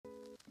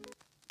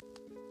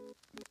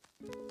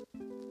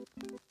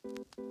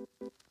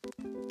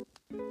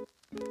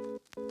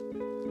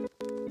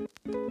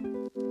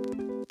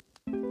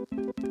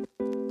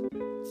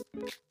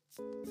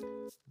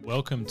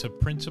welcome to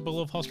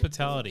Principle of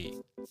Hospitality.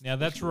 Now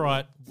that's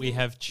right, we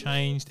have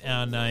changed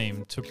our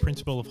name to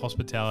Principle of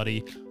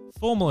Hospitality,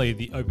 formerly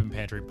the Open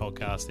Pantry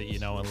podcast that you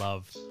know and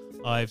love.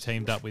 I've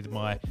teamed up with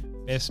my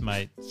best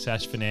mate,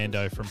 Sash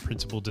Fernando from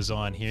Principle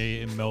Design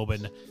here in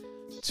Melbourne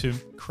to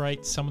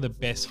create some of the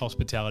best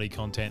hospitality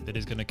content that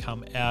is going to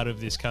come out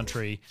of this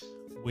country.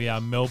 We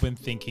are Melbourne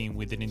thinking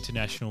with an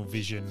international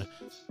vision.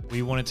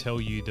 We want to tell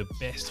you the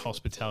best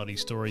hospitality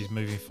stories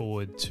moving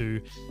forward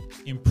to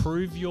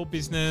improve your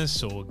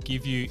business or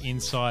give you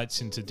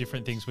insights into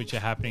different things which are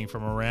happening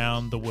from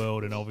around the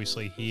world and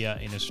obviously here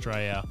in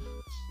Australia.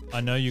 I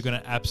know you're going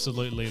to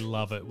absolutely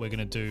love it. We're going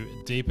to do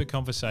deeper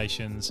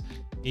conversations,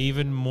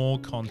 even more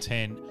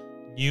content,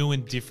 new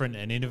and different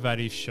and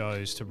innovative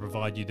shows to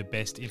provide you the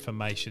best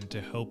information to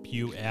help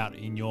you out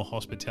in your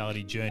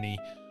hospitality journey.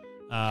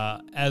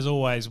 As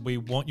always, we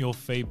want your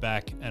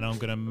feedback, and I'm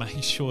going to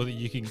make sure that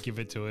you can give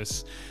it to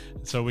us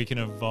so we can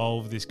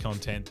evolve this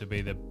content to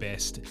be the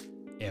best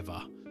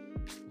ever.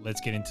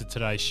 Let's get into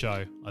today's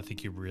show. I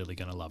think you're really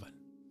going to love it.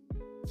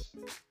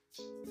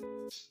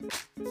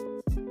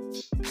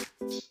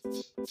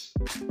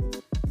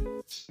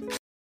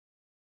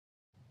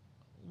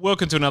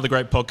 Welcome to another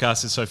great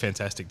podcast. It's so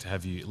fantastic to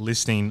have you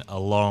listening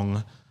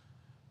along.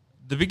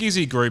 The Big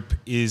Easy Group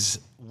is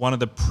one of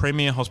the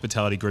premier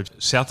hospitality groups in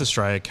South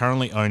Australia,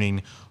 currently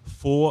owning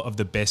 4 of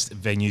the best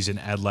venues in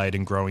Adelaide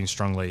and growing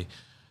strongly.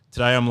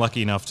 Today I'm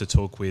lucky enough to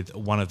talk with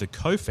one of the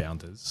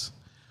co-founders,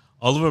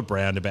 Oliver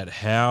Brown, about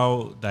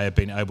how they have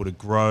been able to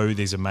grow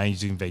these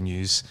amazing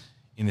venues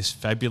in this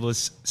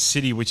fabulous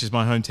city, which is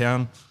my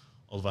hometown.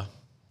 Oliver,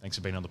 thanks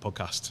for being on the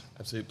podcast.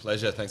 Absolute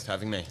pleasure. Thanks for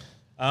having me.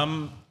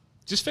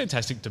 Just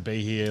fantastic to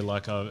be here,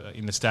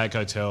 in the Stag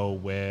Hotel,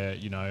 where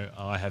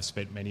I have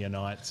spent many a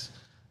night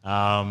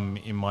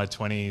in my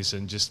 20s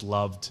and just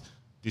loved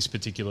this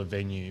particular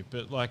venue.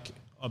 But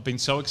I've been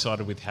so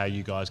excited with how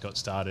you guys got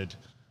started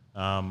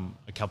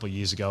a couple of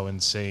years ago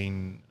and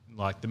seeing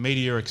the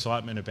media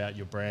excitement about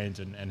your brand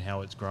and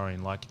how it's growing.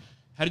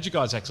 How did you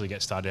guys actually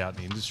get started out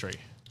in the industry?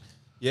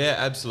 Yeah,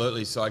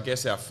 absolutely. So I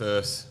guess our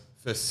first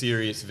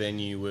serious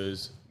venue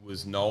was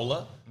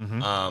NOLA.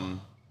 Mm-hmm.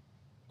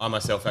 I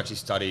myself actually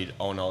studied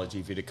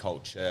oenology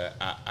viticulture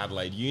at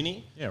Adelaide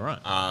Uni. Yeah, right.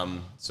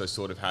 So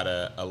sort of had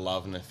a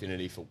love and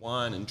affinity for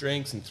wine and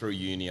drinks, and through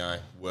uni I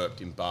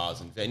worked in bars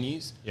and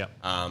venues. Yeah.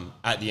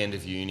 At the end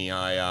of uni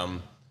I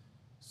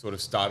sort of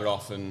started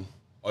off and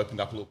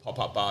opened up a little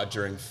pop-up bar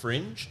during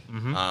Fringe.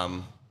 Mm-hmm.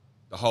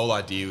 The whole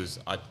idea was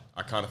I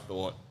kind of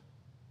thought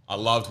I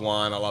loved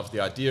wine, I loved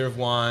the idea of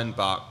wine,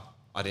 but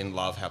I didn't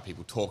love how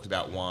people talked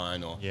about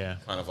wine or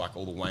kind of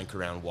all the wank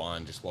around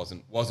wine just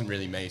wasn't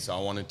really me. So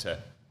I wanted to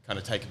kind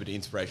of take a bit of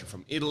inspiration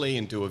from Italy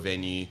and do a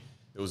venue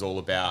that was all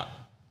about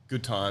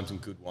good times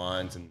and good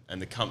wines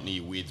and the company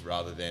you're with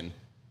rather than,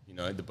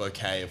 the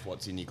bouquet of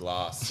what's in your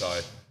glass.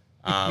 So,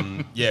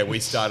 we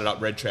started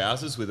up Red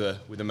Trousers with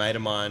a mate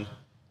of mine,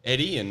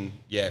 Eddie, and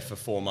for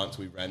 4 months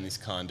we ran this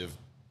kind of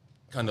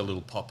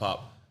little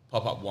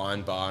pop-up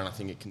wine bar, and I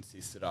think it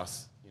consisted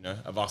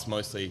of us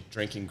mostly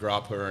drinking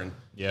grappa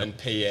and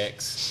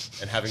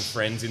PX and having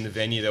friends in the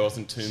venue. There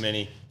wasn't too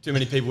many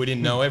people we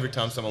didn't know. Every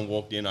time someone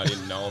walked in, I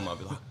didn't know them. I'd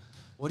be like,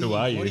 what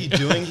are you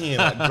doing here?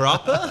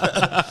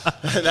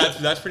 Grappa?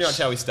 That's pretty much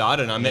how we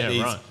started. And I met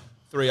these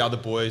 3 other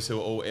boys who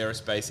were all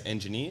aerospace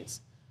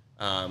engineers.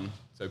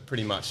 So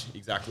pretty much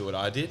exactly what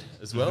I did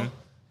as well.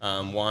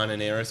 Mm-hmm. Wine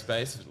and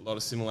aerospace, a lot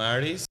of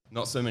similarities.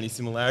 Not so many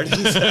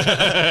similarities.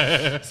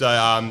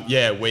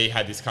 So, we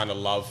had this kind of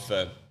love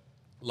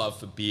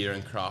for beer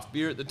and craft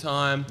beer at the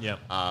time. Yep.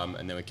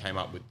 And then we came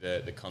up with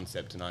the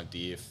concept and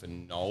idea for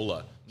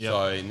NOLA. Yep.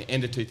 So in the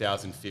end of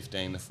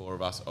 2015, the 4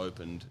 of us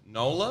opened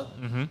NOLA.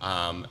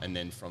 Mm-hmm. And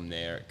then from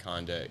there, it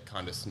kind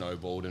of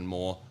snowballed and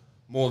more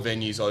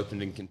venues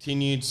opened and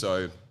continued.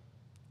 So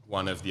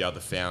one of the other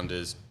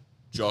founders,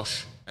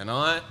 Josh and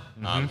I,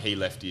 he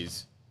left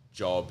his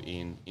job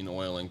in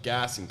oil and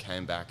gas and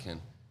came back and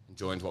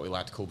joined what we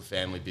like to call the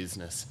family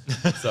business.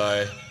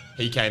 So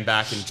he came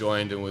back and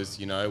joined and was,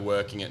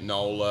 working at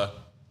NOLA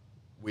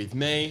with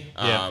me.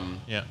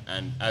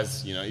 And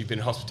as, you've been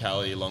in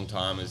hospitality a long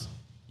time, as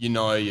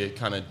you're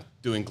kind of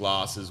doing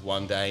glasses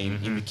one day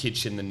in the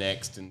kitchen the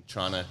next and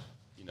trying to,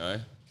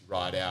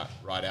 write out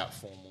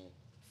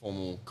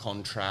formal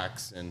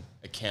contracts and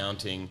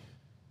accounting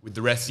with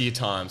the rest of your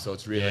time. So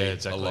it's really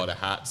a lot of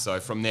hats. So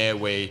from there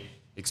we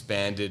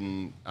expanded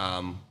and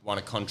won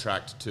a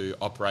contract to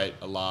operate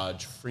a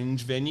large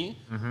Fringe venue,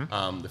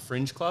 the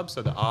Fringe Club,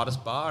 so the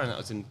Artist Bar, and that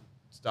was in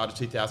start of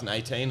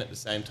 2018. At the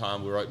same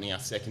time, we were opening our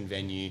second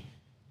venue,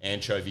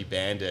 Anchovy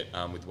Bandit,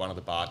 with one of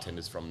the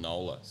bartenders from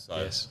NOLA. So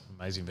yes,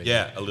 amazing venue.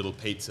 Yeah, a little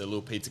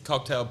pizza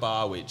cocktail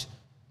bar, which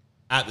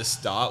at the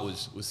start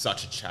was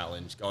such a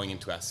challenge going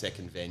into our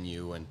second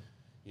venue, and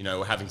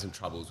we're having some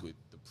troubles with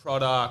the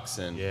products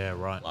and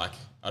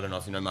I don't know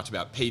if you know much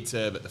about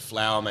pizza, but the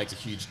flour makes a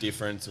huge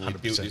difference. And we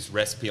 100%. Built this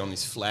recipe on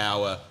this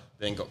flour,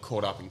 then got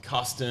caught up in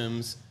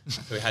customs.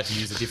 So we had to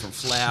use a different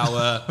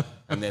flour.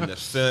 And then the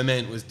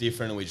ferment was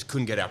different, and we just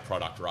couldn't get our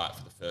product right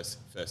for the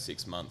first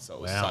 6 months. So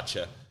it was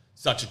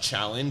such a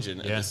challenge,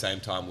 and at the same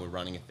time we're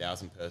running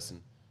 1,000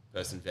 person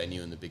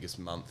venue in the biggest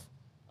month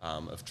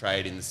of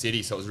trade in the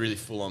city, so it was a really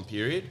full on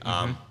period.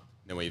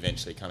 Then we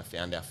eventually kind of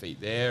found our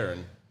feet there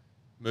and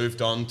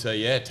moved on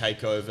to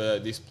take over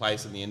this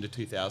place at the end of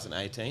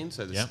 2018.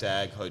 So the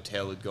Stag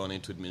Hotel had gone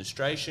into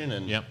administration,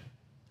 and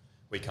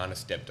we kind of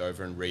stepped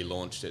over and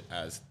relaunched it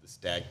as the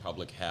Stag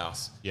Public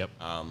House.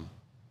 And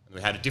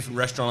we had a different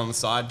restaurant on the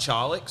side,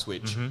 Charlix,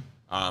 which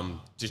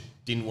just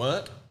didn't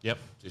work.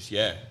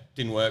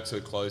 Didn't work, so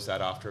we closed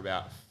that after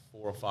about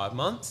 4 or 5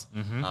 months.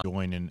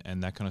 Join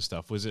and that kind of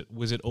stuff. Was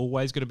it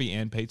always going to be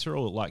And Pizza,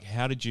 or like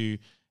how did you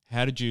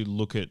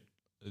look at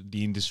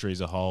the industry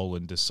as a whole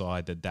and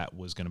decide that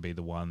was going to be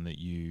the one that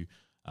you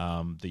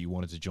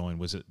wanted to join?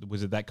 Was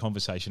it that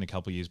conversation a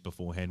couple of years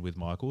beforehand with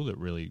Michael that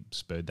really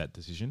spurred that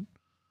decision?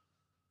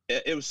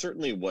 It was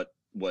certainly what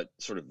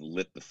sort of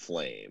lit the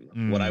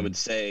flame. What I would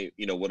say,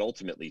 what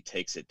ultimately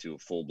takes it to a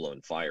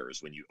full-blown fire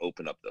is when you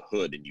open up the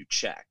hood and you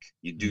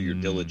do your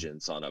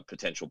diligence on a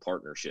potential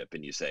partnership,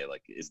 and you say,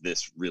 like, is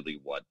this really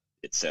what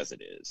it says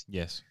it is?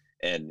 Yes.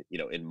 And,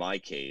 in my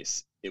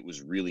case, it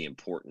was really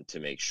important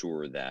to make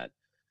sure that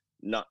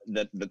not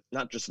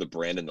just the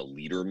brand and the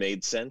leader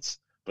made sense,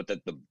 but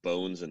that the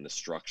bones and the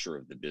structure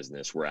of the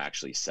business were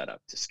actually set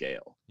up to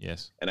scale.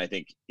 Yes. And I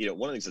think, one of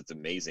the things that's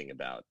amazing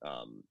about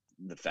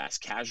the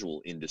fast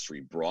casual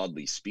industry,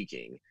 broadly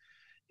speaking,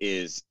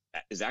 is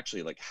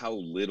actually like how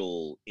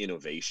little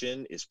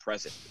innovation is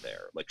present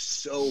there. Like,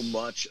 so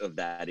much of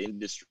that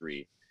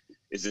industry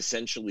is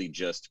essentially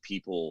just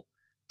people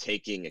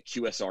taking a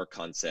QSR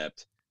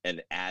concept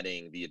and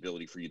adding the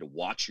ability for you to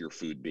watch your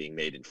food being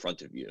made in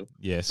front of you.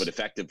 Yes. But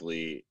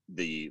effectively,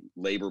 the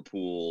labor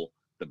pool,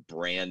 the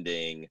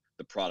branding,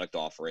 the product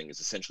offering is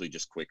essentially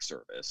just quick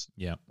service.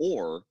 Yeah.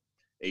 Or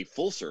a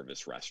full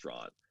service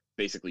restaurant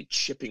basically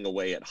chipping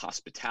away at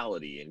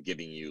hospitality and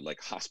giving you like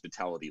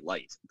hospitality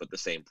light, but the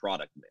same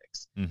product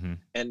mix.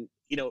 And,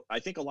 I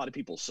think a lot of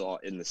people saw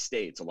in the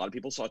States,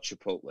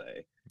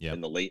 Chipotle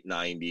in the late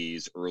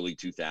 90s, early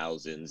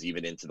 2000s,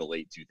 even into the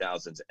late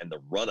 2000s, and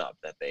the run up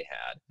that they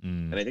had.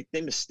 And I think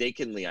they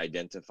mistakenly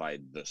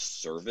identified the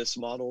service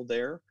model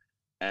there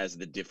as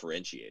the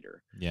differentiator.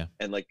 Yeah.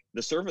 And like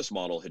the service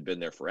model had been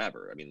there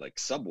forever. I mean, like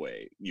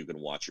Subway, you can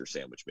watch your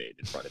sandwich made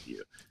in front of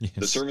you. Yes.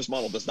 The service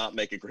model does not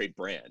make a great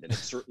brand, and it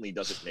certainly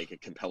doesn't make a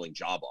compelling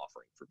job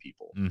offering for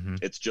people.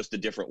 It's just a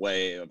different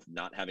way of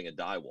not having a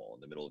die wall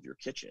in the middle of your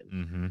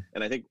kitchen.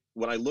 And I think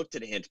when I looked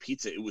at And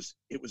Pizza, it was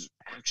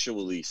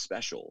actually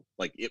special.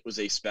 Like, it was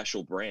a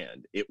special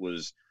brand. It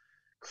was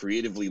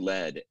creatively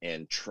led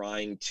and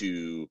trying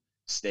to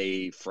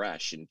stay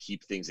fresh and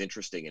keep things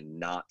interesting and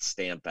not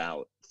stamp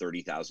out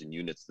 30,000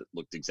 units that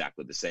looked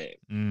exactly the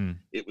same.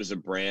 It was a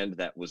brand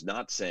that was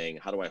not saying,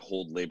 how do I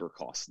hold labor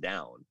costs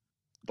down,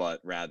 but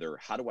rather,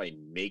 how do I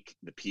make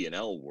the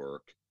P&L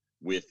work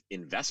with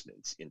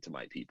investments into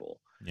my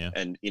people? Yeah.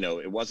 And,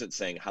 it wasn't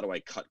saying, how do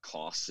I cut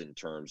costs in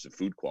terms of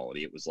food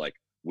quality? It was like,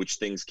 which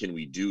things can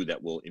we do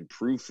that will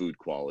improve food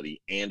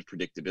quality and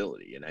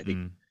predictability? And I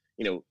think,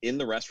 in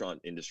the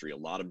restaurant industry, a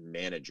lot of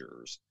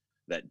managers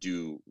that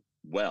do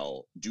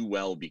well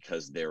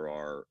because there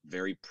are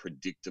very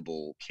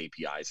predictable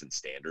KPIs and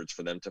standards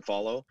for them to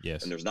follow.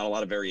 Yes. And there's not a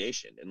lot of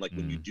variation. And like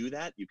when you do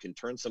that, you can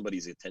turn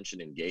somebody's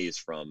attention and gaze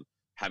from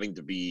having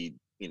to be,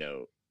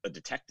 a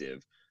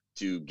detective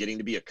to getting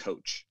to be a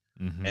coach.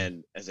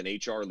 And as an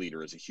HR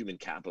leader, as a human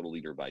capital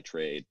leader by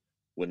trade,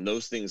 when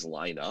those things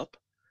line up,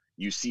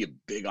 you see a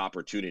big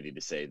opportunity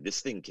to say,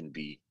 this thing can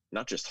be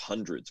not just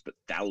hundreds, but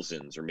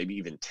thousands, or maybe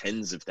even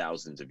tens of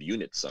thousands of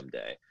units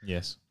someday.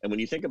 Yes. And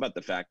when you think about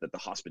the fact that the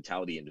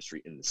hospitality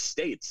industry in the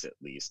States, at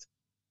least,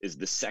 is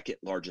the second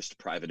largest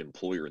private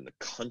employer in the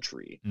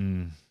country,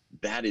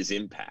 that is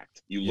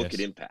impact. You look at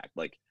impact,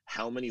 like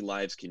how many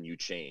lives can you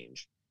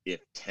change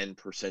if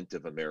 10%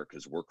 of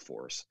America's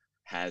workforce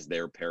has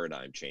their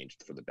paradigm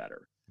changed for the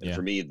better? And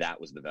for me, that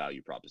was the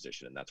value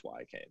proposition, and that's why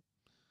I came.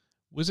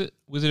 Was it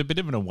a bit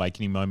of an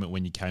awakening moment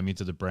when you came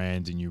into the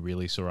brand and you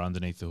really saw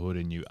underneath the hood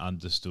and you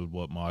understood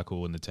what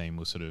Michael and the team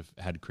was sort of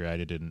had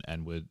created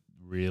and were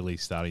really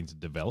starting to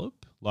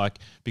develop? Like,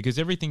 because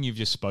everything you've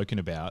just spoken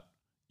about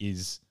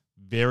is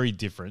very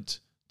different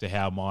to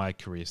how my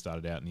career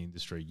started out in the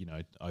industry,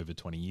 over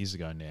 20 years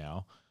ago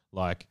now.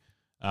 Like,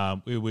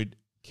 we would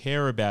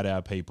care about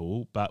our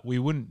people, but we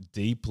wouldn't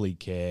deeply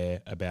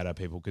care about our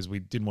people because we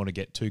didn't want to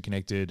get too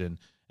connected, and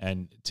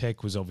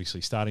tech was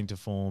obviously starting to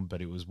form,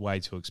 but it was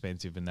way too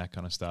expensive and that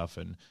kind of stuff.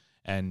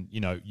 And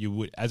you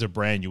would, as a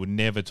brand, you would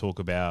never talk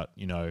about,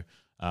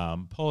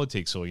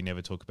 politics, or you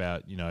never talk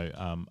about,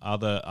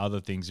 other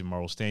things in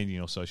moral standing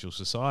or social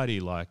society.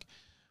 Like,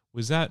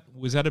 was that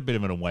a bit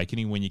of an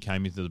awakening when you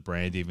came into the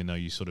brand, even though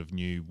you sort of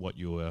knew what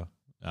you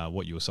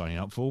were signing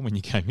up for when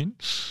you came in?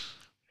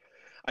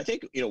 I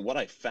think, what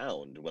I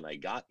found when I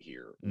got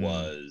here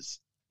was,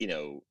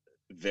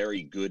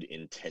 very good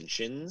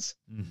intentions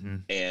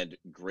and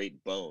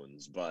great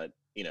bones, but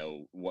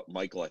what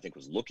Michael I think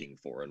was looking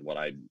for, and what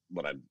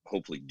I'm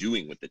hopefully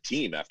doing with the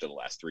team after the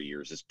last 3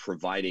 years, is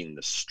providing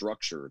the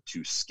structure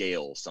to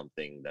scale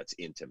something that's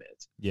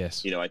intimate.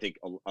 Yes. I think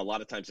a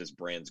lot of times as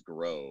brands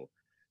grow,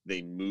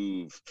 they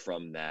move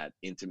from that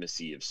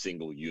intimacy of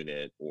single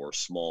unit or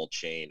small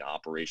chain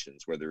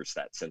operations where there's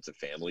that sense of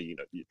family.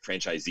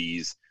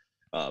 Franchisees,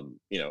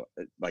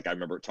 like I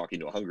remember talking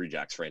to a Hungry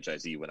Jack's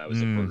franchisee when I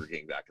was at Burger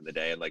King back in the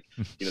day, and like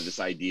this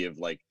idea of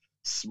like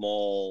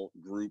small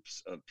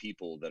groups of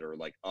people that are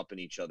like up in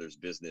each other's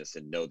business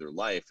and know their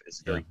life is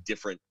a very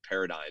different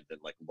paradigm than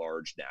like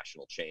large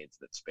national chains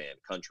that span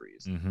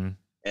countries.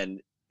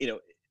 And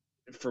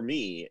for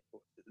me,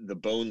 the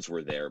bones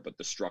were there, but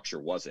the structure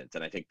wasn't.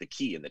 And I think the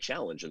key and the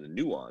challenge and the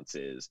nuance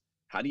is,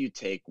 how do you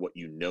take what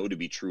you know to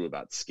be true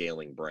about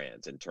scaling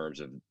brands in terms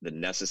of the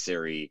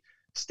necessary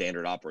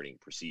standard operating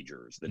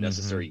procedures, the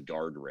necessary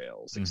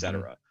guardrails, et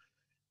cetera,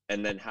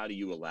 and then how do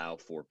you allow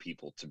for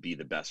people to be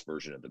the best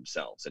version of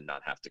themselves and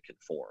not have to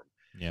conform?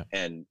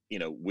 And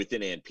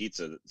within And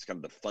Pizza, it's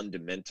kind of the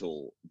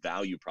fundamental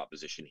value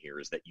proposition here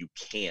is that you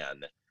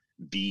can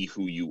be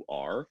who you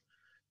are,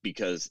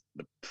 because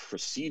the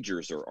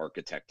procedures are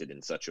architected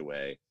in such a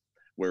way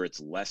where it's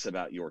less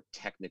about your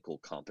technical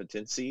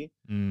competency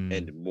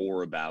and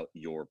more about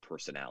your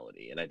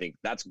personality. And I think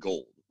that's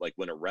gold. Like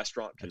when a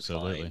restaurant can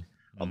find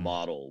a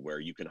model where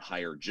you can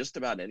hire just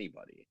about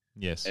anybody,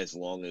 as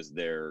long as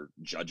their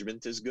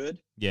judgment is good,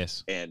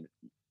 and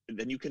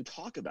then you can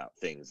talk about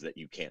things that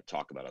you can't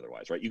talk about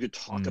otherwise, right? You could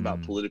talk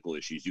about political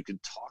issues, you could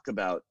talk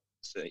about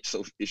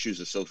issues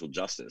of social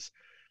justice,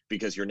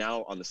 because you're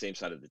now on the same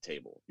side of the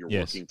table. You're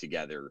working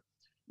together.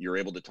 You're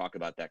able to talk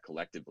about that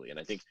collectively. And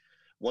I think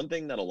one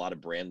thing that a lot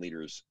of brand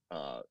leaders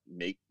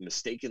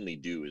mistakenly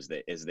do is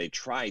they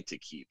try to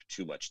keep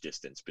too much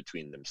distance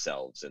between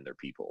themselves and their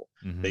people.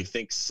 They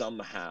think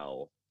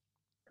somehow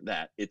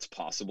that it's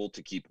possible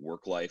to keep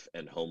work life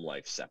and home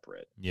life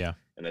separate.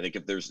 And I think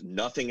if there's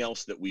nothing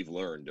else that we've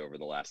learned over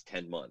the last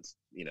 10 months,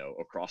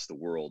 across the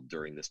world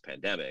during this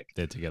pandemic,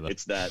 they're together.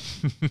 It's that,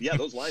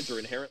 those lines are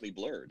inherently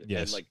blurred.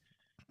 And like,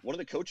 one of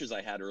the coaches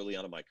I had early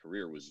on in my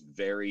career was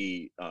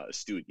very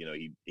astute.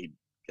 He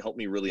helped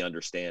me really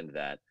understand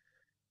that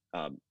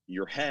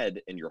your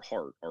head and your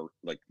heart are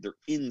like, they're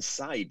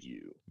inside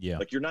you.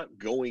 Like you're not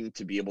going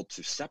to be able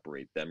to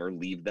separate them or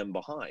leave them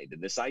behind.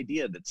 And this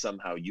idea that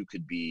somehow you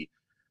could be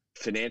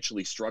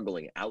financially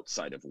struggling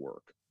outside of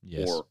work,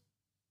 or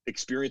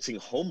experiencing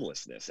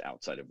homelessness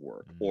outside of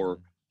work, or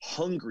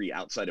hungry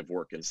outside of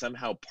work, and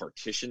somehow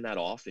partition that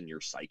off in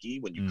your psyche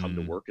when you come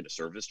to work in a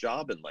service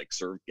job and like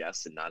serve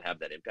guests and not have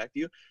that impact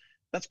you,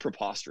 that's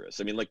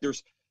preposterous. I mean, like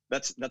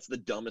that's the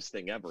dumbest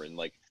thing ever. And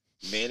like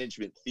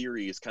management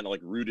theory is kind of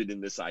like rooted in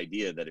this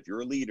idea that if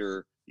you're a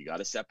leader, you got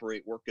to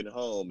separate work and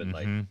home, and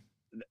like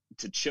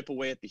to chip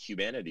away at the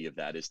humanity of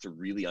that is to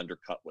really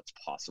undercut what's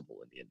possible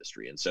in the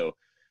industry. And so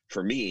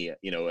for me,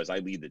 as I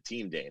lead the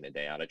team day in and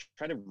day out, I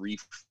try to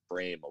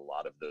reframe a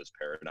lot of those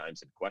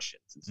paradigms and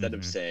questions. Instead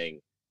of saying,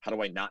 how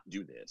do I not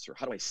do this? Or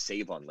how do I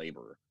save on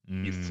labor?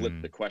 You flip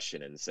the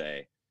question and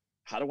say,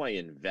 how do I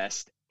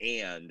invest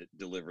and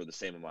deliver the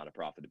same amount of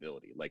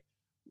profitability? Like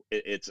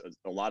it's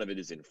a lot of it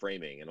is in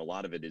framing, and a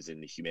lot of it is in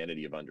the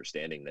humanity of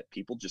understanding that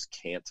people just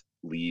can't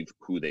leave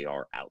who they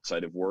are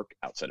outside of work.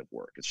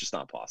 It's just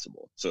not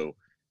possible. So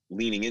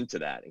leaning into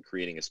that and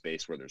creating a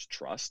space where there's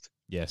trust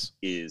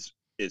is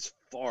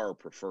far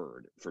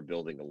preferred for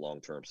building a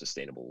long-term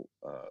sustainable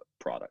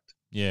product.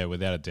 Yeah,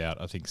 without a doubt.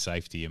 I think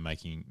safety and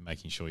making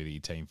sure that your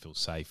team feels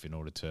safe in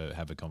order to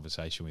have a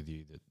conversation with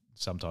you that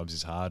sometimes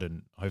is hard,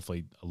 and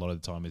hopefully a lot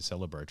of the time is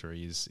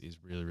celebratory is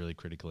really, really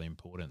critically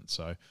important.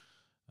 So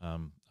I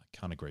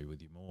can't agree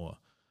with you more.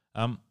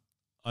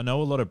 I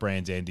know a lot of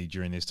brands, Andy,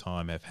 during this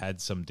time have had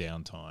some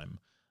downtime,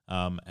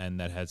 and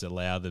that has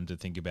allowed them to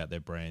think about their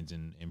brands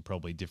in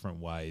probably different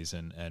ways,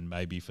 and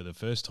maybe for the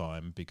first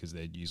time, because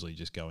they're usually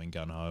just going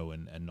gung-ho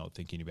and not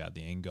thinking about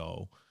the end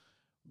goal.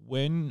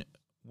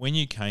 When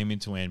you came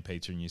into And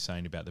Pizza and you're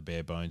saying about the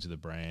bare bones of the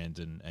brand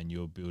and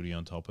you were building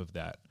on top of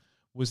that,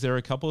 was there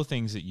a couple of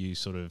things that you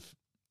sort of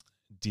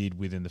did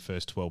within the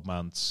first 12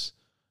 months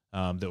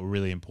that were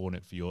really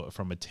important for you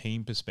from a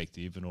team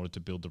perspective in order to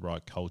build the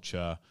right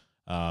culture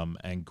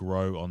and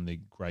grow on the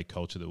great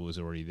culture that was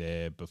already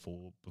there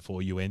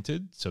before you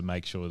entered, to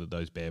make sure that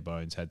those bare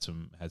bones had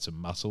some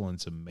muscle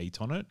and some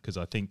meat on it? Because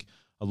I think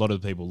a lot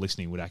of the people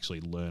listening would actually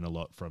learn a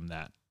lot from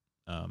that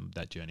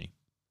journey.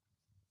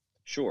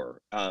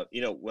 Sure.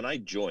 When I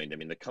joined, I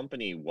mean, the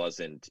company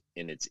wasn't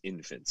in its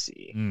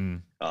infancy.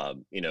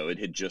 It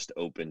had just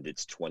opened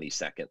its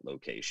 22nd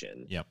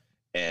location.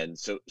 And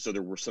so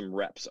there were some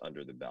reps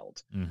under the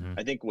belt.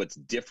 I think what's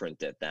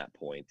different at that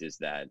point is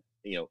that,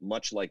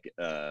 much like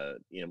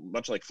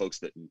folks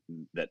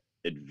that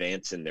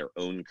advance in their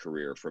own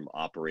career from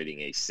operating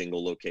a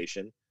single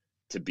location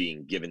to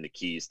being given the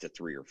keys to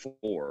 3 or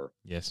 4.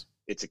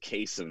 It's a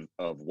case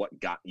of what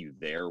got you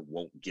there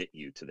won't get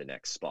you to the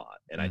next spot.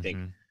 And I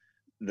think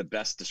the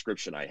best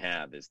description I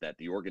have is that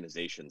the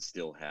organization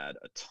still had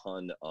a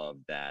ton of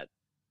that,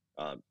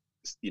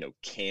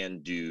 can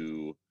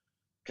do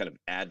kind of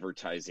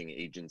advertising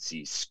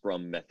agency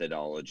scrum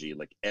methodology,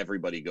 like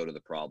everybody go to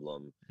the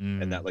problem.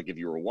 And that, like, if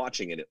you were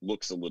watching it, it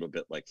looks a little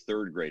bit like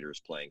third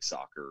graders playing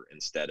soccer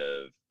instead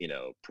of,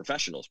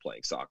 professionals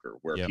playing soccer,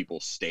 where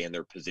people stay in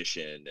their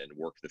position and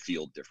work the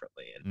field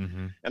differently.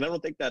 And I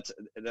don't think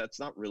that's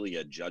not really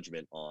a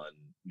judgment on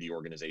the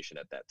organization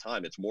at that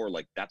time. It's more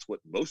like that's what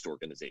most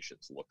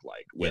organizations look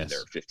like when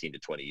they're 15 to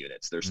 20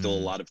 units. There's still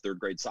a lot of third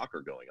grade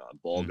soccer going on.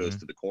 Ball goes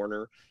to the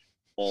corner,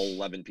 all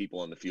 11 people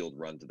on the field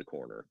run to the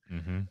corner.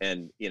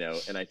 And,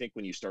 and I think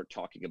when you start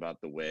talking about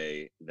the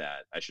way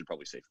that, I should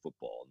probably say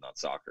football, not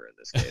soccer in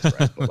this case,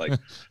 right? But like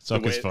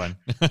soccer's fun.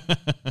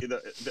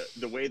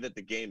 the way that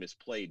the game is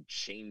played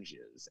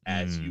changes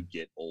as you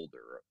get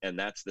older. And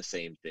that's the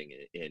same thing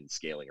in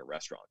scaling a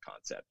restaurant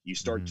concept. You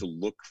start to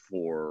look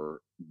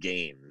for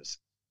games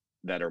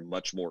that are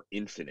much more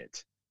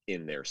infinite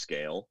in their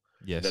scale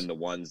than the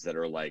ones that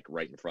are like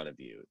right in front of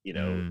you.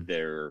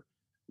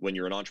 When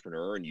you're an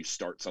entrepreneur and you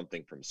start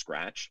something from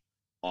scratch,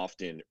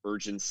 often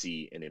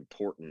urgency and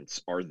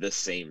importance are the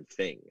same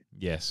thing.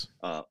 Yes.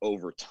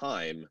 Over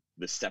time,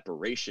 the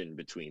separation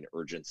between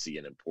urgency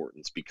and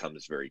importance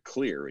becomes very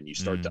clear, and you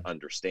start to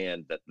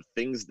understand that the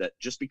things that,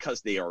 just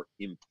because they are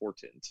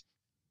important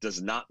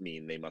does not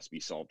mean they must be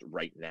solved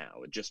right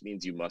now. It just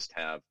means you must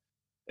have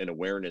an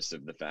awareness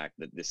of the fact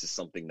that this is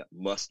something that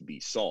must be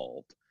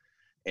solved.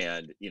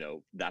 And,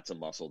 that's a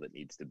muscle that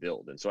needs to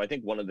build. And so I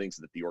think one of the things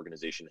that the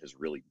organization has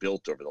really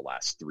built over the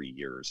last 3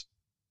 years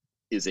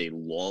is a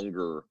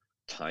longer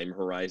time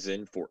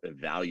horizon for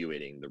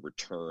evaluating the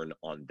return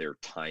on their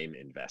time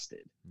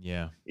invested.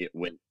 Yeah.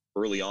 When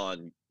early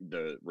on,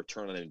 the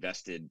return on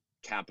invested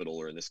capital,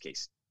 or in this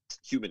case,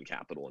 human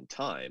capital and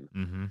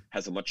time,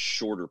 has a much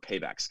shorter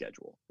payback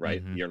schedule,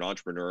 right? You're an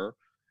entrepreneur.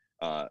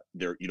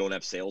 You don't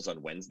have sales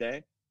on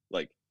Wednesday.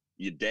 Like,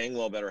 you dang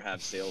well better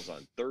have sales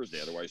on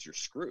Thursday, otherwise you're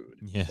screwed.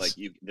 Yes. Like,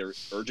 their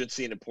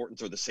urgency and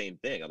importance are the same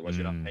thing, otherwise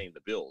you're not paying the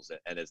bills.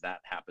 And as that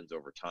happens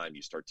over time,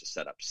 you start to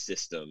set up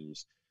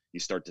systems, you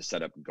start to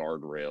set up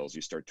guardrails,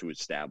 you start to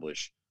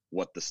establish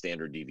what the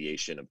standard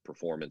deviation of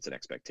performance and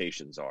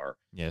expectations are,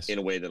 in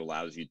a way that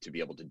allows you to be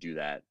able to do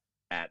that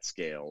at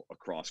scale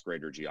across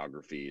greater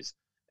geographies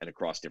and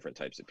across different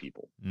types of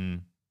people. I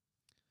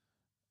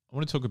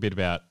want to talk a bit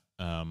about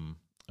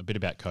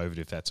COVID,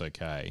 if that's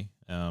okay.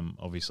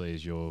 Obviously,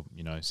 as you're,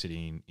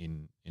 sitting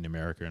in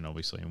America and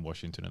obviously in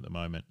Washington at the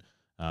moment,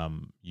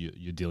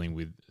 you're dealing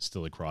with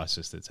still a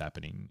crisis that's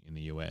happening in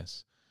the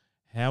US.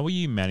 How are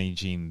you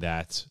managing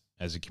that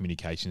as a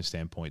communication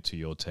standpoint to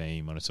your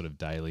team on a sort of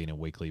daily and a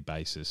weekly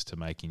basis, to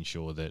making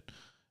sure that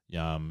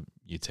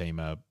your team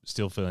are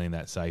still feeling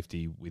that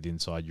safety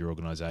inside your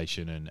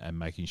organization, and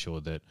making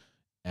sure that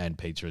And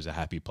Pizza is a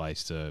happy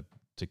place to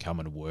come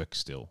and work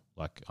still?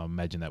 Like, I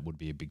imagine that would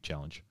be a big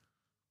challenge.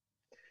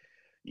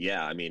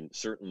 Yeah, I mean,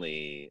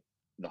 certainly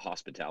the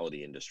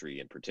hospitality industry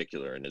in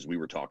particular, and as we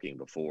were talking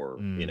before,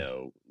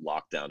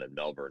 lockdown in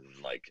Melbourne,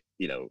 like,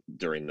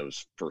 during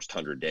those first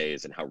 100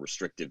 days, and how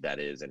restrictive that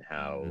is, and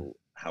how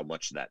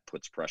much that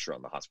puts pressure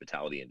on the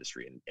hospitality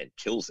industry and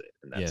kills it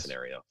in that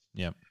scenario.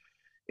 Yeah.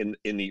 In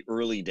the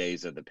early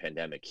days of the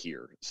pandemic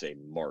here, say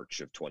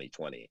March of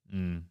 2020,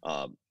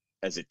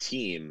 as a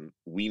team,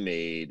 we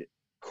made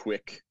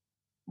quick,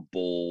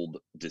 bold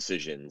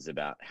decisions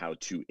about how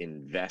to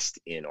invest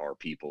in our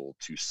people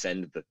to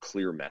send the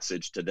clear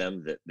message to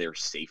them that their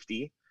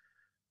safety,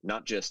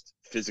 not just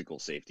physical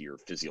safety or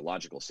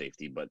physiological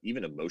safety, but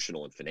even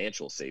emotional and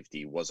financial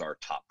safety, was our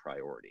top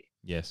priority.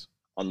 Yes.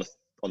 On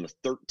the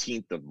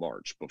 13th of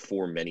March,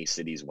 before many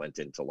cities went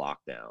into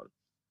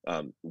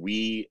lockdown,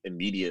 we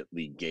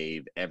immediately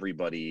gave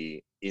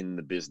everybody in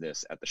the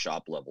business at the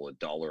shop level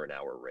 $1 an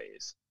hour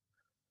raise.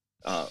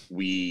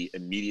 We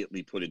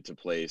immediately put into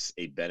place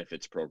a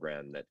benefits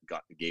program that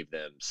gave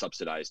them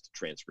subsidized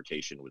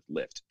transportation with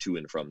Lyft to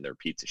and from their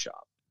pizza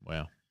shop.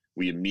 Wow.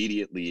 We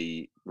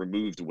immediately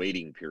removed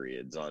waiting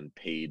periods on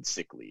paid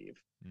sick leave.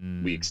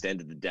 We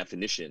extended the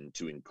definition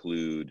to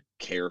include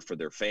care for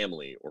their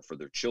family or for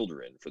their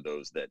children, for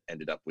those that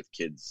ended up with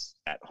kids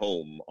at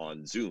home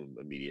on Zoom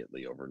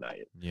immediately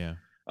overnight. Yeah.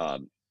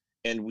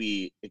 And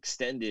we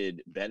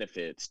extended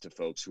benefits to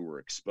folks who were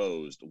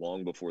exposed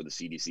long before the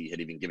CDC had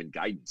even given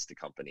guidance to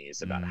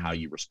companies about how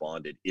you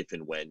responded if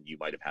and when you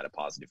might have had a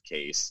positive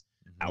case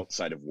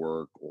outside of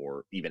work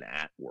or even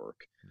at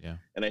work. Yeah.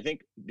 And I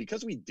think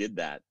because we did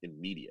that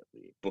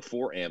immediately,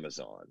 before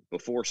Amazon,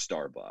 before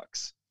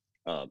Starbucks,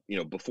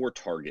 before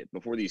Target,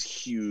 before these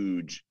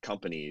huge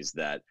companies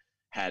that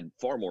had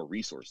far more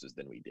resources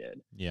than we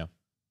did,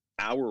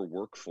 our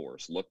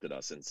workforce looked at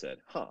us and said,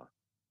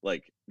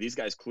 like, these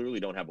guys clearly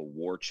don't have a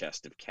war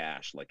chest of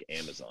cash like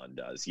Amazon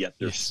does, yet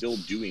they're still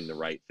doing the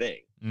right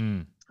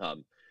thing.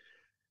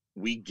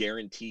 We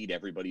guaranteed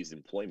everybody's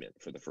employment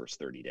for the first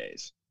 30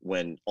 days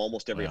when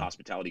almost every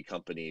hospitality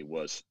company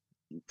was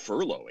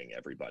furloughing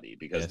everybody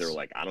because they're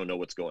like, I don't know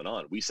what's going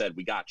on. We said,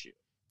 we got you.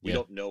 We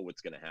don't know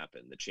what's going to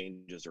happen. The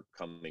changes are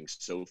coming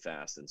so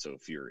fast and so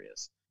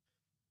furious.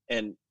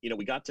 And,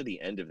 we got to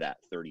the end of that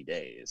 30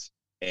 days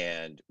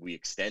and we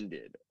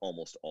extended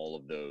almost all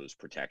of those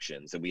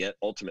protections. And we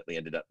ultimately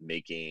ended up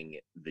making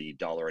the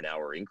 $1 an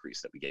hour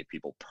increase that we gave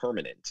people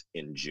permanent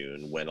in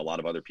June, when a lot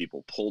of other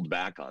people pulled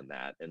back on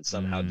that and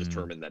somehow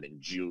determined that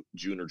in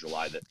June or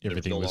July that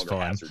everything was no longer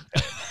fine. Hazard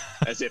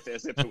pay,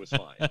 as if it was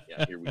fine.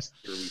 Yeah, here we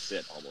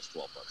sit almost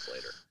 12 months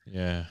later.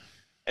 Yeah.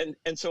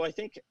 And so I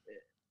think,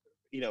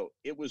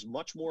 it was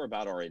much more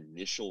about our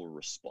initial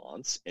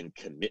response and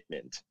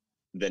commitment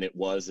than it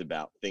was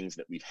about things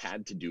that we've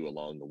had to do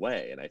along the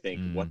way. And I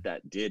think what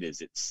that did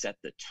is it set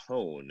the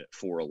tone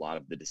for a lot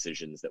of the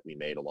decisions that we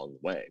made along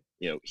the way.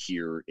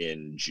 Here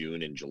in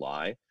June and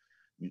July,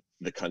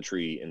 the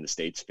country and the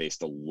states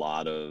faced a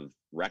lot of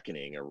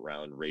reckoning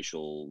around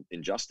racial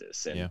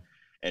injustice.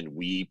 And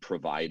we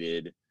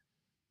provided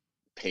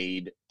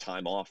paid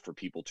time off for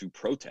people to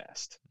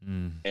protest.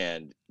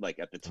 And like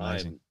at the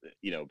time,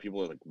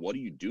 people are like, what are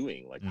you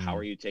doing? Like, how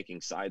are you taking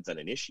sides on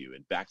an issue?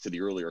 And back to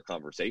the earlier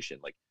conversation,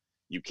 like,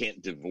 you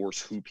can't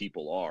divorce who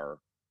people are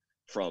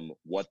from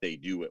what they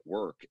do at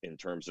work in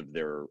terms of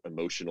their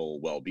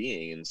emotional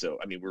well-being. And so,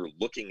 we're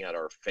looking at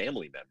our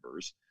family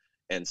members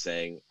and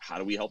saying, how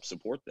do we help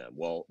support them?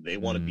 Well, they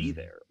want to be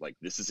there. Like,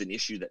 this is an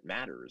issue that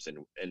matters. And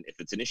if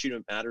it's an issue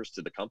that matters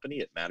to the company,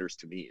 it matters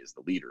to me as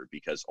the leader,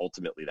 because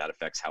ultimately that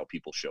affects how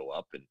people show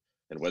up and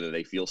whether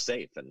they feel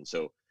safe. And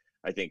so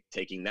I think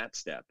taking that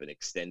step and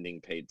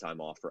extending paid time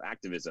off for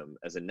activism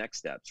as a next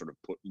step sort of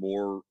put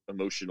more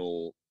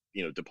emotional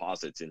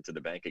deposits into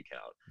the bank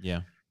account.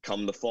 Yeah.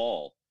 Come the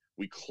fall,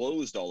 we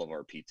closed all of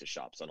our pizza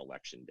shops on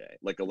election day.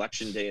 Like,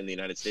 election day in the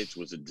United States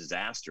was a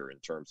disaster in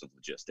terms of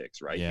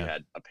logistics, right? Yeah. You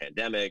had a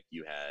pandemic,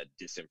 you had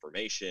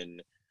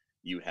disinformation,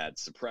 you had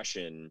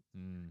suppression,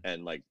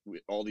 and like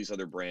all these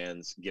other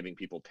brands giving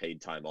people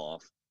paid time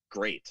off.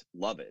 Great.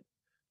 Love it.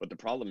 But the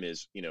problem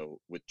is,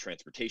 with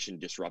transportation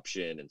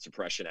disruption and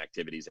suppression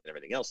activities and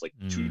everything else, like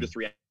 2 to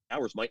 3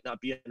 hours might not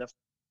be enough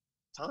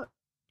time.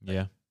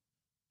 Yeah.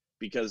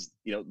 Because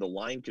the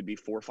line could be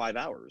 4 or 5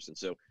 hours. And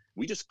so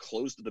we just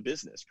closed the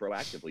business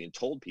proactively and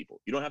told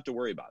people, you don't have to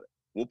worry about it.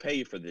 We'll pay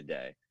you for the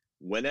day.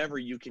 Whenever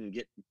you can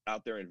get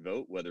out there and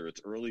vote, whether it's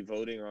early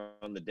voting or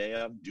on the day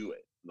of, do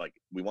it. Like,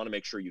 we want to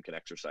make sure you can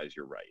exercise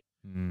your right.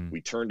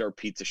 We turned our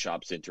pizza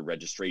shops into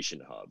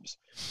registration hubs.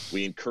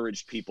 We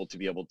encouraged people to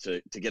be able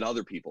to get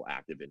other people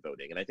active in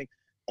voting. And I think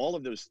all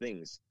of those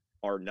things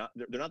they're not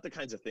the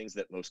kinds of things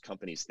that most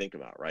companies think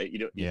about, right?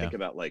 You think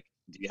about, like,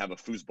 do you have a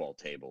foosball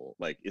table?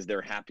 Like, is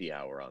there happy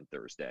hour on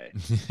Thursday?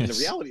 And the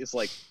reality is,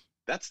 like,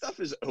 that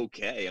stuff is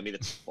okay.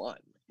 It's fun.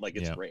 Like,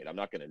 it's great. I'm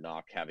not going to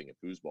knock having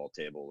a foosball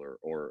table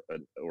or a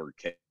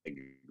keg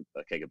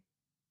of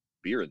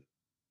beer in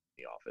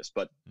the office.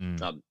 But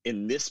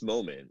in this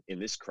moment, in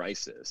this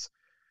crisis,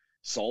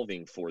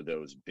 solving for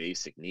those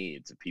basic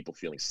needs of people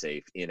feeling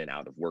safe in and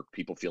out of work,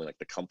 people feeling like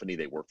the company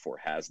they work for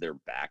has their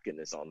back and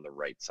is on the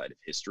right side of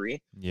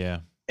history. Yeah.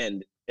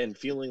 And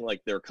feeling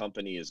like their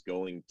company is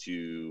going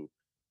to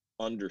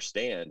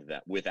understand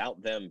that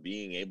without them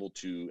being able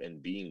to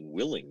and being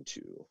willing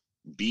to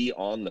be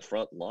on the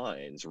front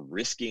lines,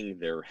 risking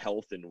their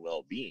health and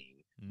well-being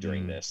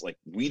during this, like,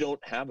 we don't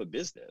have a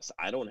business.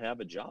 I don't have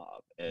a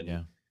job.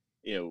 And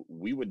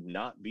we would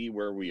not be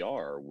where we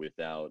are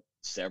without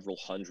several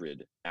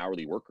hundred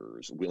hourly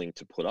workers willing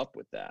to put up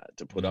with that,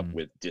 to put up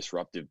with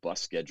disruptive bus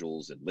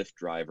schedules and Lyft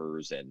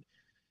drivers and,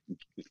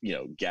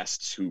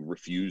 guests who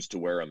refuse to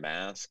wear a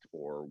mask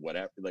or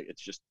whatever. Like,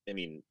 it's just,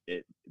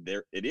 it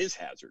is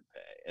hazard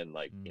pay. And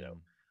like,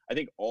 I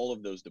think all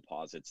of those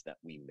deposits that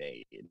we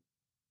made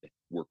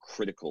were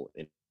critical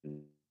in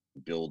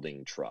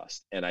building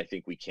trust. And I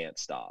think we can't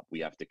stop.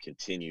 We have to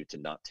continue to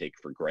not take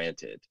for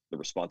granted the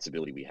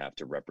responsibility we have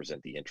to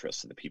represent the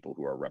interests of the people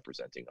who are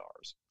representing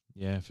ours.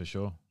 Yeah, for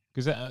sure.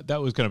 Because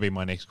that was going to be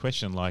my next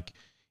question. Like,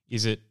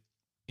 is it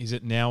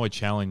now a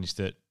challenge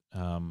that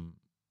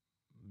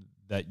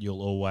that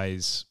you'll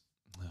always,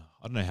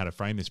 I don't know how to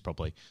frame this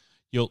properly.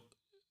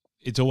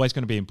 It's always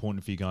going to be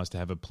important for you guys to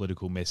have a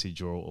political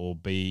message or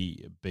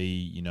be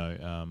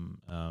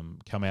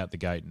come out the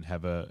gate and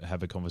have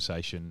a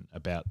conversation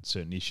about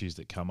certain issues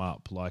that come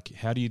up. Like,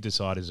 how do you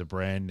decide as a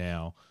brand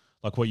now,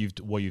 like what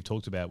you've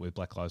talked about with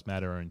Black Lives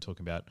Matter and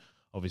talking about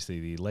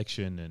obviously the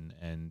election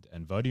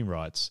and voting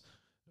rights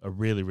are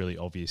really, really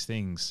obvious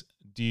things.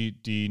 Do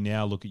you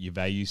now look at your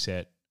value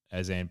set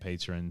as And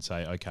Pizza and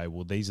say, okay,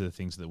 well, these are the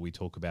things that we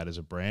talk about as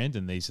a brand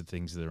and these are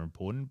things that are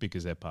important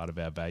because they're part of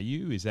our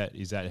value? Is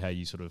that how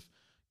you sort of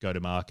go to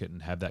market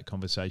and have that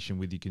conversation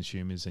with your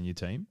consumers and your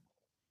team?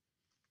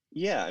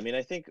 Yeah,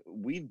 I think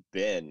we've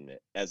been,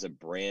 as a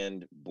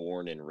brand,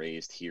 born and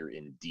raised here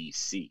in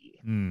DC.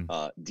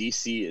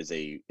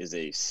 DC is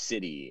a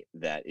city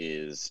that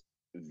is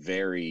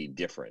very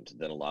different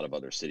than a lot of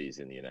other cities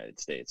in the United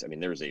States.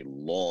 There's a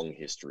long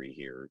history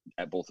here,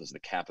 both as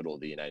the capital of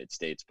the United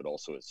States, but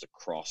also as a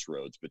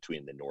crossroads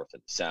between the North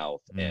and the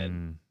South.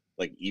 And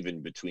like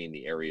even between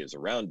the areas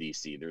around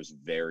DC, there's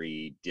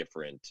very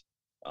different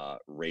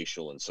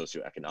racial and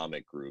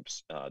socioeconomic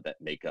groups that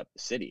make up the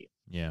city.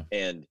 Yeah.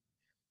 And,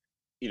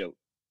 you know,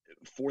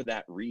 for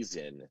that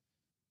reason,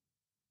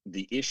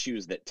 the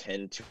issues that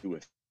tend to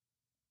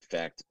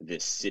affect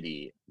this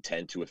city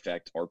tend to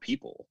affect our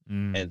people.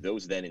 And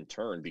those then in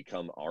turn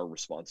become our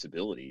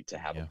responsibility to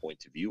have a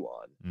point of view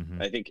on.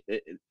 I think,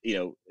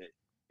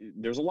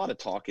 there's a lot of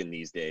talk in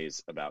these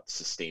days about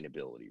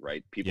sustainability,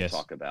 right? People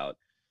talk about,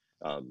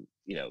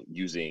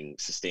 using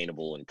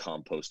sustainable and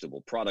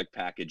compostable product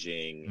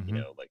packaging,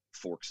 like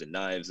forks and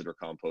knives that are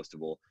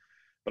compostable.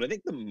 But I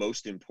think the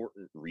most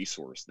important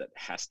resource that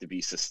has to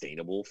be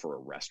sustainable for a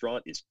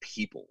restaurant is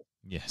people.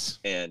 Yes.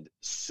 And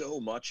so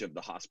much of the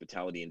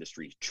hospitality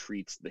industry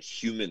treats the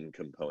human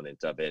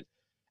component of it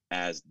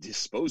as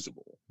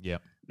disposable. Yeah.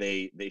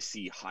 They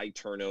see high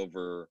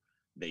turnover,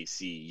 they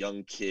see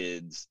young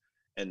kids,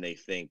 and they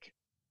think,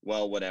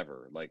 well,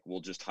 whatever, like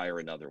we'll just hire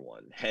another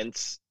one.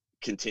 Hence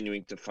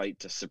continuing to fight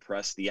to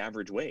suppress the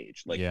average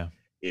wage. Like,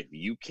 if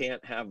you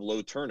can't have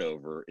low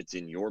turnover, it's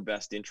in your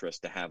best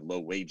interest to have low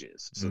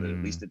wages so that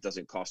at least it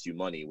doesn't cost you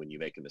money when you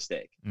make a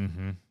mistake.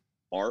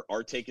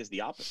 Our take is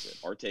the opposite.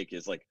 Our take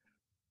is like,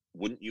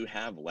 wouldn't you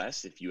have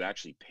less if you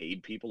actually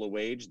paid people a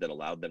wage that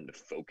allowed them to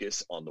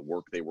focus on the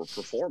work they were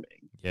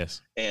performing?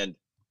 Yes. And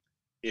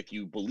if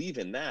you believe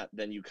in that,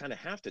 then you kind of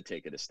have to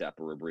take it a step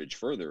or a bridge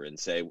further and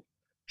say,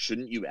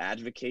 shouldn't you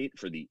advocate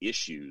for the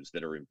issues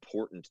that are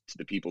important to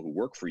the people who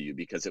work for you,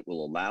 because it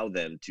will allow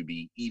them to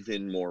be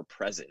even more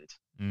present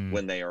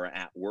when they are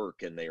at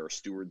work and they are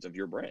stewards of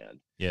your brand?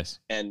 Yes.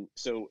 And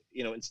so,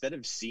 instead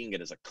of seeing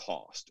it as a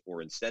cost,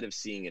 or instead of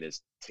seeing it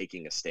as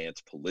taking a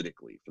stance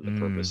politically for the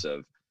purpose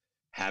of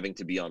having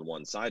to be on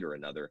one side or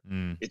another,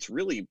 it's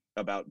really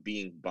about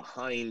being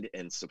behind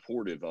and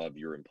supportive of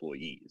your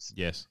employees.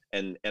 Yes.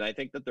 And I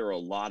think that there are a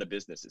lot of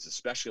businesses,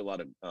 especially a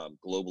lot of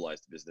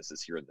globalized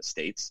businesses here in the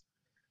States,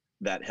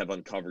 that have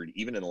uncovered,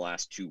 even in the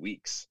last 2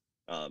 weeks,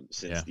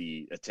 since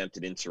the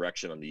attempted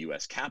insurrection on the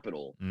U.S.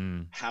 Capitol,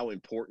 how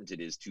important it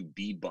is to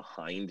be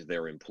behind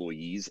their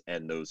employees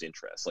and those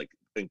interests. Like,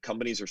 and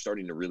companies are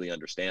starting to really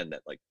understand that,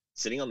 like,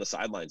 sitting on the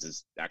sidelines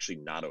is actually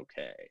not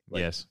okay.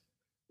 Like, yes.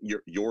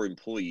 Your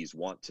employees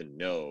want to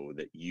know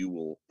that you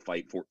will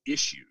fight for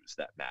issues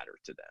that matter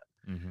to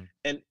them.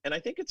 And I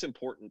think it's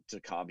important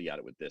to caveat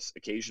it with this.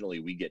 Occasionally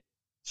we get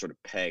sort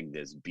of pegged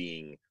as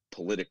being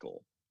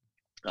political.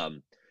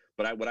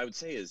 But what I would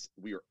say is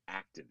we are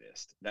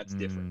activist. That's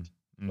different.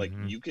 Like,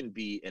 you can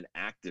be an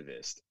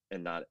activist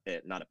and not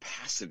a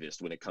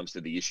pacifist when it comes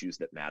to the issues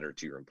that matter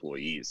to your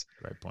employees.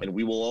 Great point. And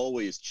we will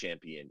always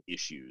champion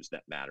issues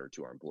that matter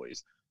to our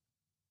employees.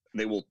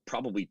 They will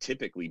probably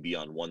typically be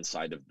on one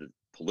side of the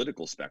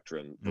political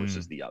spectrum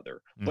versus the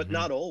other, but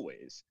not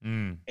always.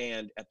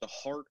 And at the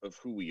heart of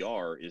who we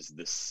are is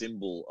the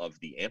symbol of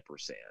the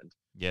ampersand,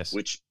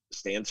 which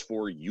stands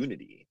for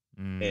unity.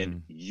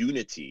 And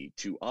unity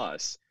to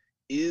us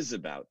is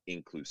about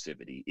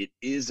inclusivity. It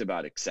is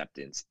about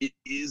acceptance. It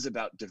is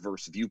about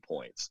diverse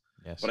viewpoints.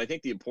 But I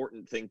think the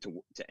important thing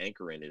to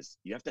anchor in is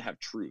you have to have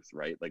truth,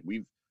 right? Like,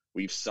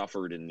 we've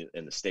suffered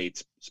in the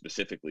States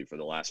specifically for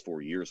the last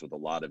 4 years with a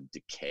lot of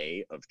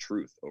decay of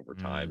truth over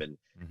time and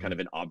kind of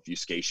an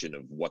obfuscation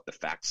of what the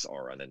facts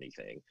are on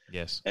anything.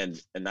 Yes. And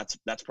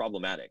that's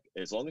problematic.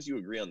 As long as you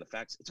agree on the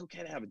facts, it's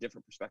okay to have a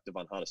different perspective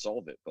on how to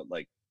solve it. But,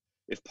 like,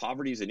 if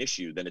poverty is an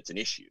issue, then it's an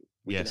issue.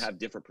 We can have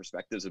different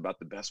perspectives about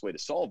the best way to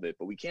solve it,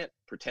 but we can't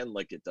pretend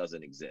like it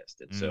doesn't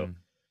exist. And so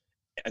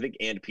I think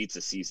And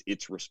Pizza sees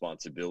its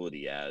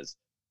responsibility as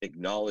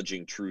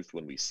acknowledging truth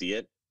when we see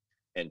it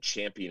and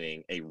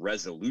championing a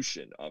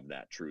resolution of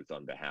that truth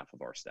on behalf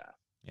of our staff.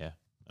 Yeah.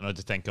 And I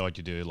just thank God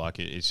you do. Like,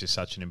 it's just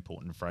such an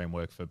important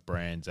framework for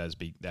brands as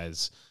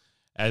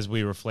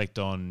we reflect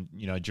on,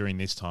 during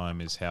this time,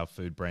 is how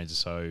food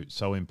brands are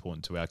so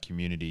important to our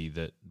community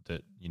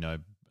that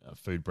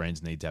food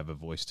brands need to have a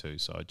voice too.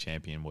 So I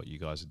champion what you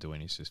guys are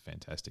doing. It's just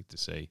fantastic to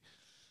see.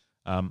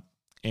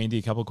 Andy,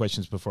 a couple of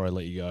questions before I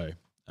let you go.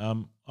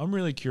 I'm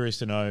really curious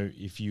to know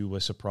if you were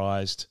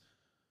surprised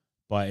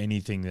by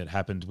anything that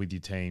happened with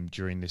your team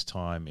during this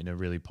time in a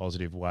really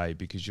positive way,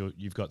 because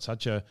you've got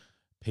such a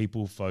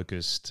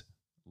people-focused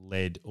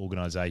led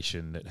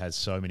organization that has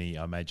so many,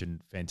 I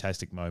imagine,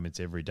 fantastic moments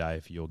every day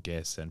for your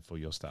guests and for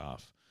your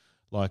staff.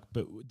 Like,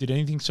 but did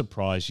anything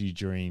surprise you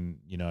during,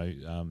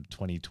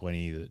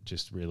 2020 that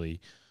just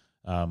really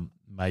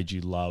made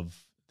you love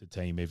the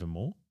team even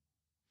more?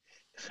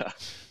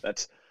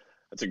 That's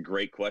a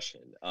great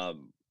question.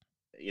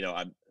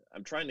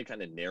 I'm trying to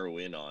kind of narrow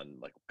in on,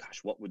 like, gosh,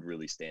 what would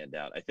really stand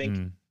out? I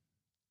think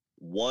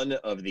one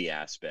of the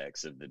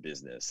aspects of the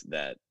business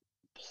that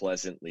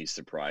pleasantly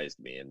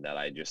surprised me, and that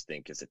I just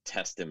think is a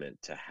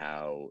testament to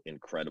how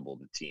incredible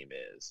the team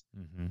is,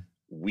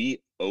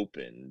 we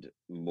opened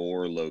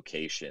more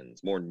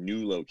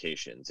new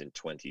locations in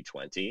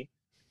 2020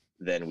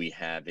 than we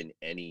have in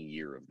any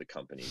year of the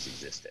company's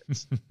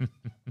existence.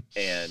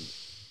 And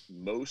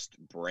most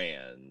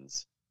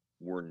brands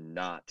were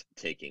not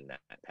taking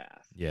that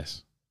path.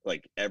 Yes.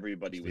 Like,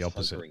 everybody was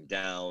hunkering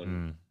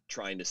down,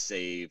 trying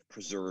to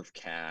preserve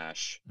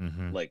cash.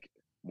 Like,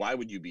 why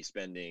would you be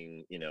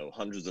spending,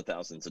 hundreds of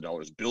thousands of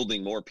dollars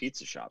building more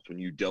pizza shops when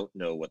you don't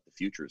know what the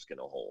future is going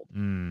to hold?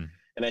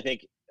 And I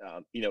think,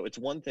 it's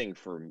one thing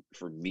for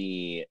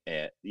me,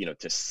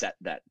 to set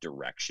that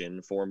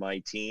direction for my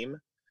team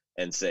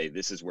and say,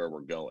 this is where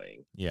we're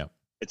going. Yeah.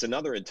 It's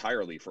another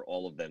entirely for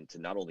all of them to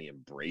not only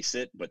embrace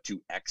it, but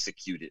to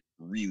execute it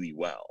really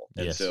well.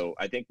 And so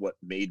I think what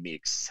made me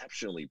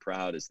exceptionally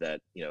proud is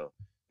that,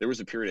 there was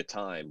a period of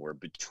time where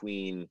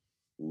between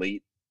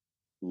late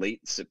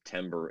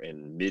September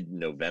and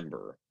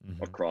mid-November,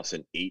 across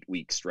an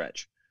 8-week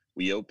stretch,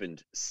 we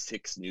opened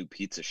 6 new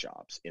pizza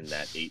shops in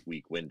that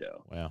 8-week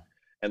window. Wow.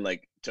 And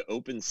to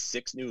open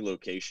 6 new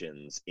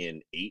locations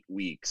in 8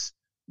 weeks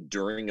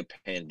during a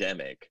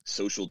pandemic,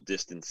 social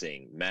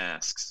distancing,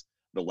 masks,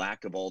 the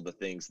lack of all the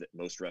things that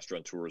most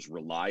restaurateurs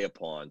rely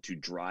upon to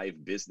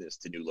drive business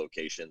to new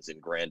locations and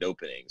grand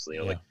openings.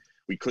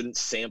 We couldn't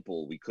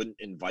sample, we couldn't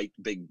invite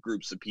big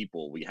groups of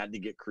people. We had to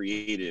get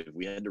creative.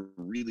 We had to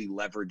really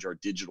leverage our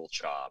digital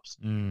chops.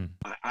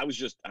 I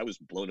was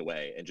blown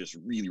away and just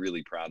really,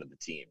 really proud of the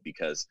team,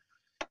 because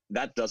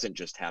that doesn't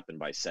just happen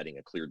by setting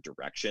a clear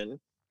direction.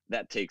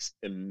 That takes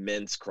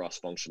immense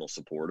cross-functional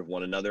support of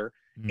one another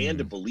and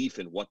a belief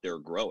in what they're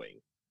growing.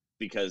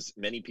 Because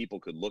many people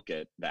could look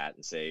at that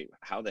and say,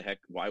 how the heck,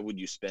 why would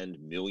you spend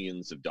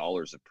millions of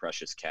dollars of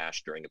precious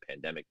cash during a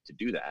pandemic to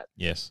do that?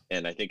 Yes.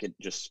 And I think it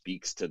just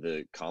speaks to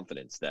the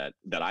confidence that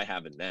I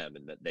have in them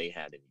and that they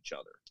had in each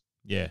other.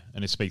 Yeah,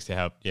 and it speaks to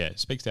how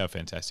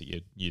fantastic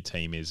your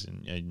team is,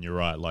 and you're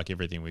right. Like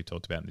everything we've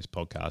talked about in this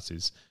podcast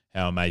is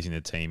how amazing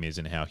the team is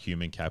and how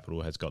human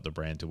capital has got the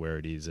brand to where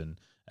it is, and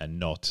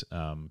not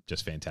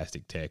just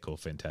fantastic tech or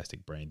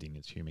fantastic branding.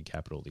 It's human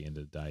capital at the end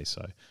of the day.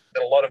 So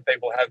a lot of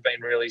people have been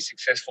really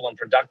successful and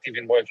productive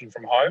in working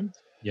from home.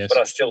 Yes. But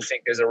I still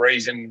think there's a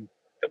reason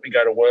that we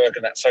go to work,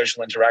 and that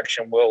social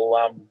interaction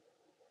will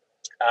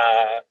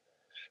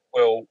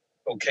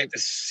keep the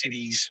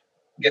cities,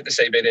 get the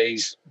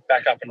CBDs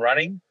back up and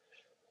running.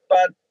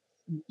 But,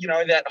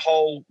 that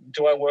whole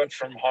do I work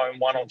from home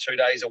 1 or 2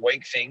 days a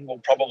week thing will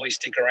probably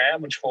stick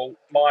around, which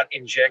might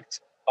inject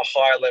a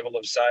higher level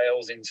of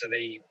sales into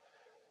the,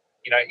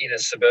 inner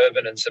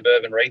suburban and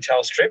suburban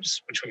retail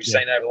strips, which we've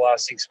seen over the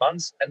last 6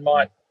 months, and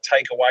might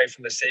take away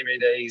from the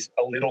CBDs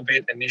a little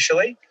bit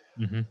initially.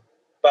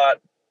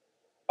 But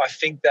I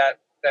think that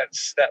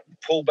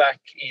pullback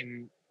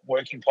in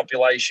working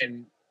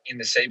population in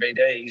the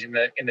CBDs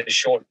in the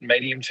short and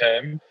medium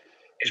term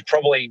is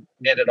probably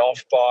netted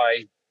off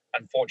by,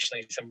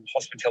 unfortunately, some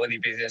hospitality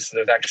businesses that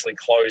have actually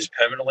closed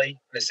permanently in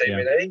the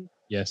CBD.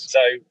 Yes. So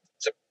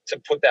to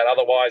put that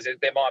otherwise,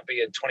 there might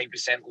be a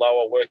 20%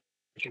 lower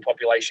working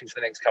population for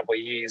the next couple of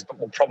years, but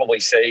we'll probably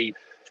see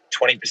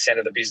 20%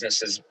 of the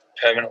businesses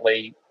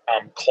permanently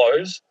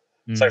close.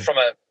 So from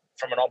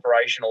an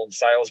operational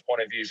sales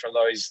point of view, from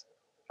those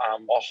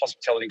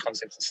hospitality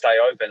concepts that stay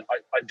open,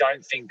 I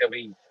don't think there'll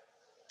be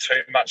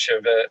too much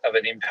of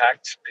an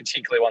impact,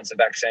 particularly once the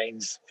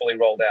vaccine's fully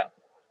rolled out.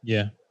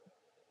 Yeah.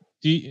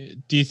 Do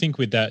you think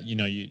with that,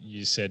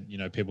 you said,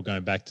 people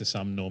going back to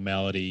some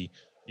normality,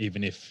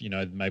 even if,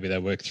 maybe they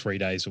work 3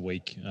 days a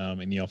week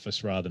in the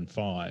office rather than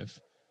 5.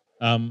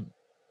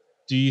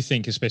 Do you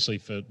think, especially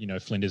for,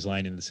 Flinders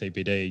Lane in the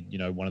CBD,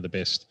 one of the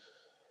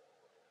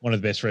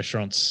best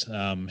restaurants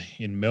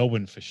in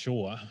Melbourne for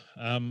sure,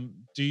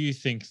 do you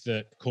think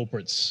that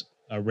corporates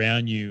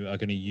around you are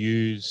going to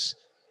use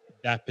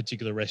that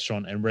particular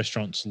restaurant and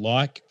restaurants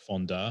like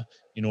Fonda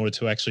in order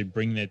to actually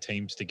bring their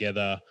teams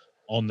together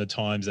on the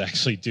times they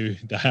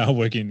are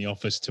working in the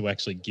office, to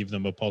actually give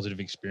them a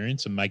positive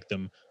experience and make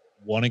them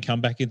want to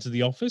come back into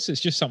the office? It's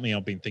just something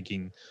I've been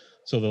thinking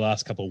the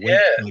last couple of weeks.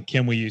 Yeah. Like,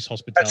 can we use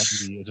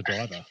hospitality as a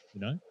driver,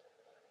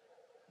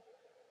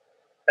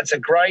 It's a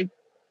great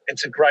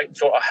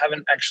thought. I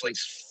haven't actually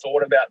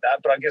thought about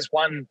that, but I guess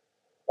one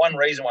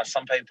reason why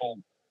some people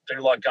do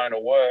like going to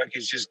work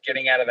is just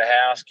getting out of the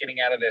house, getting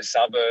out of their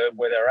suburb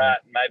where they're at.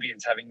 Maybe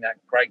it's having that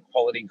great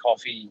quality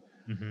coffee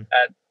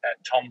at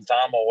Tom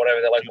Thumb or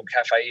whatever their local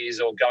cafe is,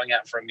 or going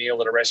out for a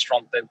meal at a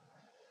restaurant. That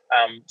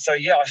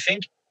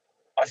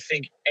I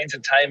think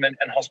entertainment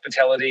and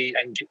hospitality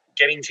and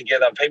getting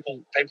together,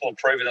 people have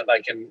proven that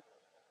they can.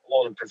 A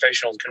lot of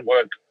professionals can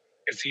work.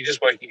 If you're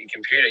just working at your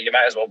computer, you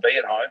may as well be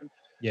at home.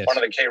 Yes. One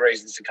of the key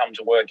reasons to come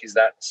to work is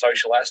that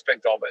social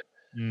aspect of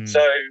it.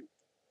 So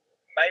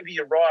maybe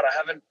you're right. I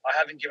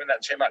haven't given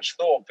that too much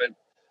thought, but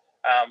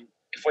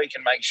if we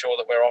can make sure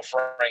that we're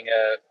offering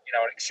an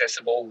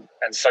accessible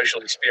and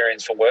social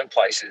experience for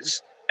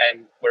workplaces,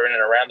 and we're in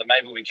and around them,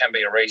 maybe we can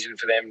be a reason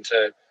for them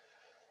to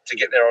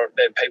get their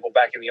people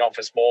back in the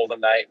office more than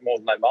they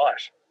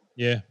might.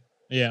 Yeah.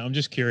 Yeah. I'm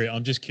just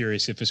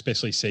curious if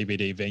especially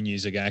CBD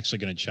venues are actually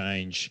going to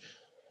change,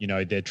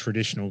 their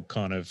traditional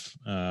kind of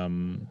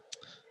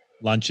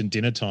lunch and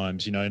dinner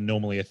times.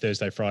 Normally a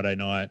Thursday, Friday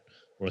night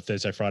or a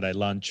Thursday, Friday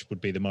lunch would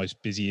be the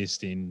most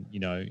busiest in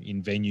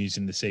venues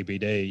in the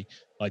CBD.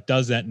 Like,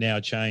 does that now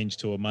change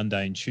to a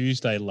Monday and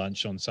Tuesday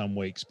lunch on some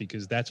weeks?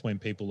 Because that's when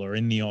people are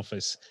in the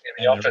office.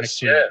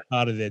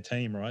 Part of their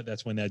team, right?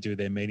 That's when they do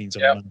their meetings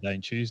on Monday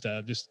and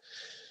Tuesday.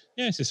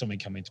 Yeah, it's just something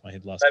coming into my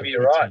head last. Maybe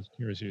you're right.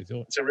 Curious who you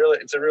thought.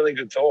 It's a really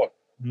good thought.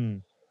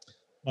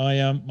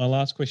 My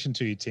last question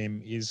to you,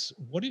 Tim, is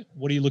what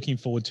are you looking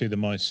forward to the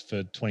most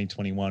for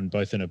 2021,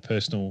 both in a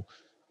personal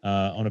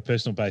on a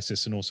personal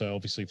basis and also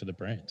obviously for the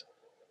brand?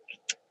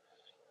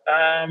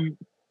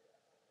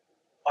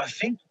 I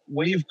think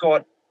we've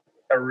got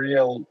a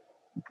real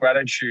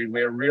gratitude.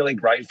 We're really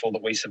grateful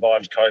that we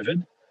survived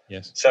COVID.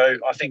 Yes. So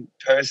I think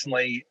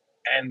personally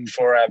and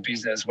for our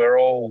business, we're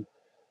all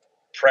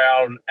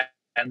proud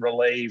and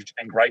relieved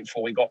and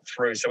grateful we got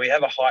through. So we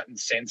have a heightened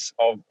sense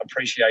of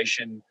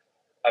appreciation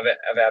of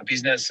our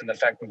business and the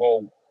fact we've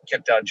all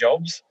kept our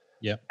jobs.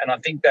 Yeah. And I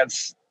think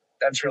that's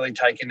really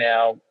taken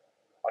the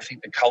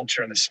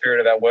culture and the spirit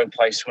of our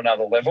workplace to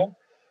another level.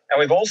 And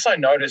we've also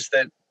noticed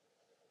that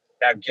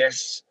our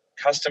guests,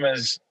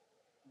 customers,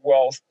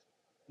 whilst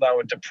they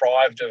were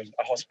deprived of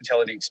a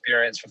hospitality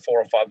experience for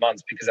 4 or 5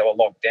 months because they were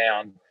locked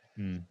down,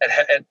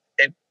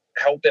 it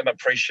helped them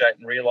appreciate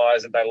and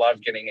realise that they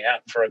love getting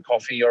out for a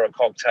coffee or a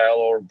cocktail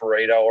or a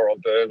burrito or a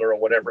burger or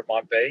whatever it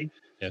might be.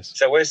 Yes.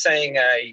 So we're seeing a